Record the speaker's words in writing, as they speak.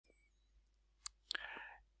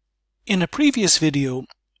In a previous video,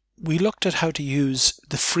 we looked at how to use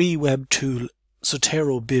the free web tool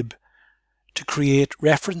ZoteroBib to create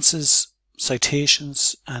references,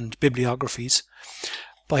 citations, and bibliographies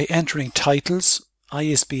by entering titles,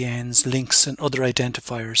 ISBNs, links, and other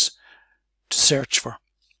identifiers to search for.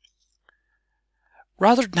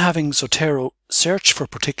 Rather than having Zotero search for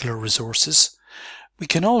particular resources, we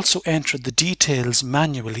can also enter the details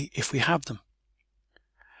manually if we have them.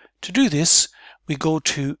 To do this, we go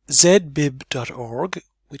to zbib.org,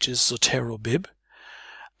 which is ZoteroBib,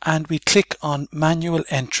 and we click on Manual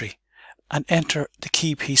Entry and enter the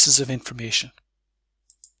key pieces of information.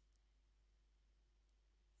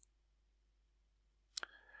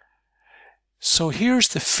 So here's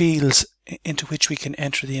the fields into which we can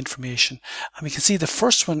enter the information, and we can see the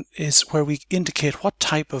first one is where we indicate what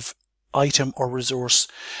type of item or resource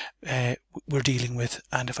we're dealing with,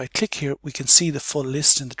 and if I click here we can see the full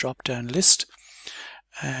list in the drop down list,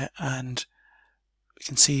 and we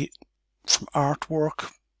can see from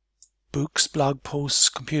artwork, books, blog posts,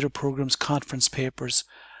 computer programs, conference papers,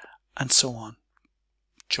 and so on,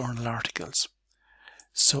 journal articles.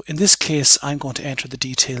 So in this case I'm going to enter the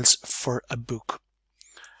details for a book,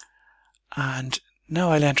 and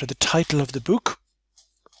now I'll enter the title of the book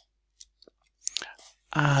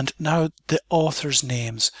and now the authors'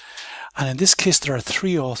 names, and in this case there are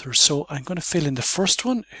 3 authors, so I'm going to fill in the first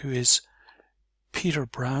one, who is Peter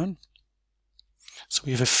Brown. So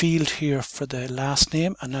we have a field here for the last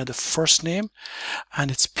name and now the first name,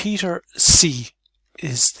 and it's Peter C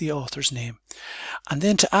is the author's name. And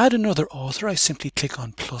then to add another author I simply click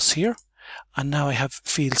on plus here, and now I have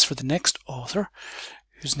fields for the next author,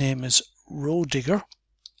 whose name is Rodigger,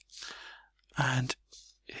 and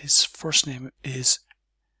his first name is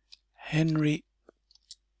Henry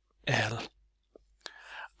L.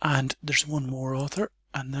 And there's one more author,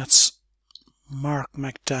 and that's Mark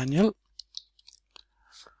McDaniel.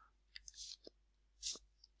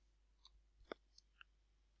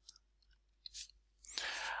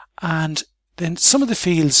 And then some of the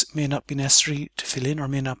fields may not be necessary to fill in or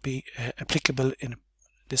may not be applicable in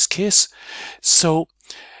this case. So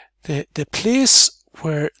the place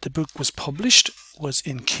where the book was published was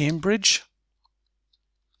in Cambridge,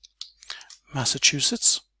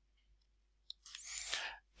 Massachusetts.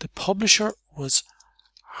 The publisher was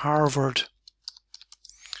Harvard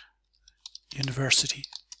University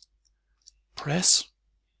Press.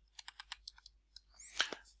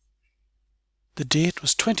 The date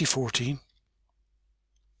was 2014,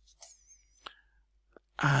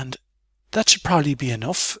 and that should probably be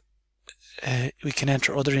enough. We can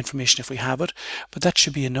enter other information if we have it, but that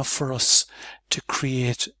should be enough for us to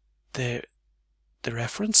create the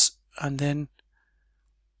reference, and then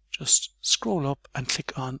just scroll up and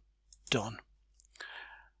click on Done,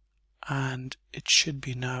 and it should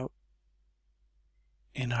be now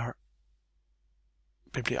in our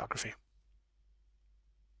bibliography.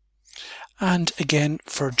 And again,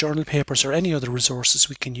 for journal papers or any other resources,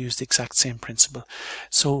 we can use the exact same principle.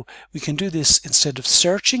 So we can do this instead of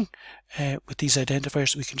searching with these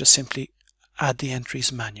identifiers, we can just simply add the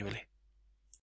entries manually.